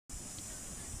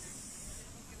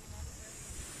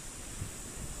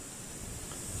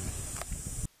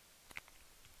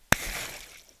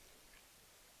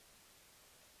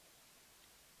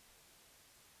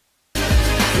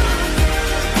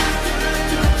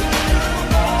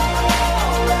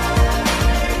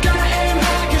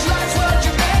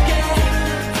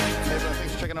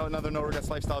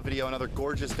video. Another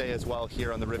gorgeous day as well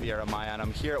here on the Riviera Maya, and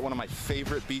I'm here at one of my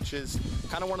favorite beaches,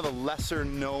 kind of one of the lesser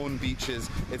known beaches.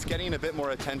 It's getting a bit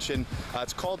more attention.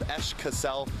 It's called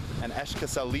Especkled and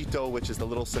Especklito, which is the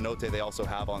little cenote they also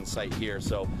have on site here.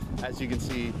 So as you can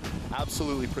see,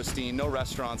 absolutely pristine, no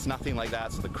restaurants, nothing like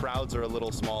that. So the crowds are a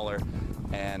little smaller,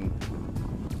 and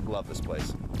love this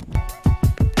place.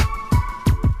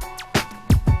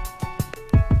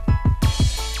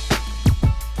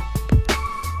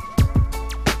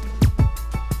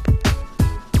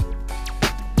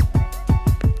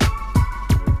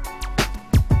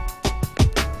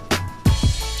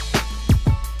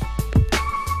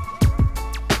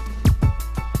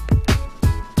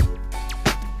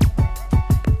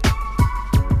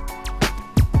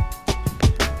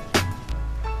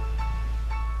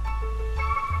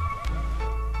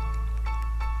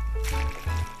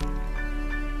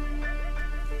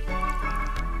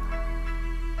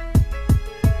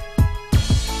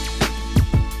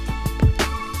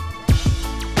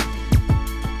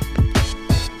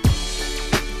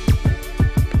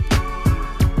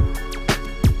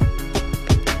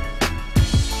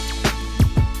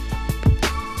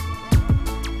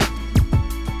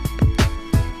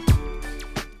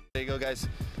 Guys,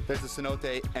 there's the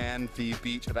cenote and the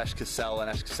beach of Especkled and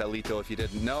Especklito. If you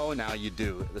didn't know, now you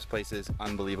do. This place is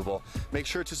unbelievable. Make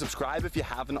sure to subscribe if you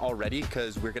haven't already,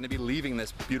 because we're going to be leaving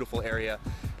this beautiful area.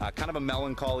 Kind of a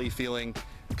melancholy feeling,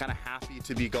 kind of happy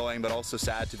to be going, but also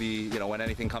sad to be, you know, when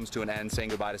anything comes to an end, saying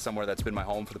goodbye to somewhere that's been my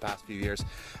home for the past few years.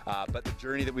 But the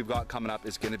journey that we've got coming up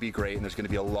is going to be great, and there's going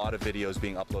to be a lot of videos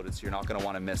being uploaded, so you're not going to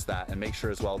want to miss that. And make sure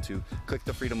as well to click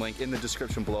the Freedom link in the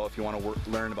description below if you want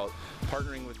to learn about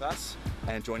partnering with us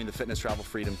and joining the Fitness Travel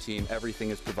Freedom team. Everything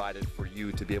is provided for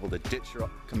you to be able to ditch your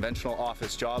conventional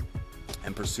office job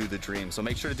and pursue the dream. So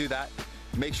make sure to do that.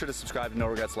 Make sure to subscribe to No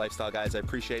Regrets Lifestyle, guys. I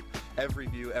appreciate every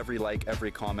view, every like,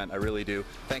 every comment. I really do.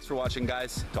 Thanks for watching,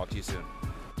 guys. Talk to you soon.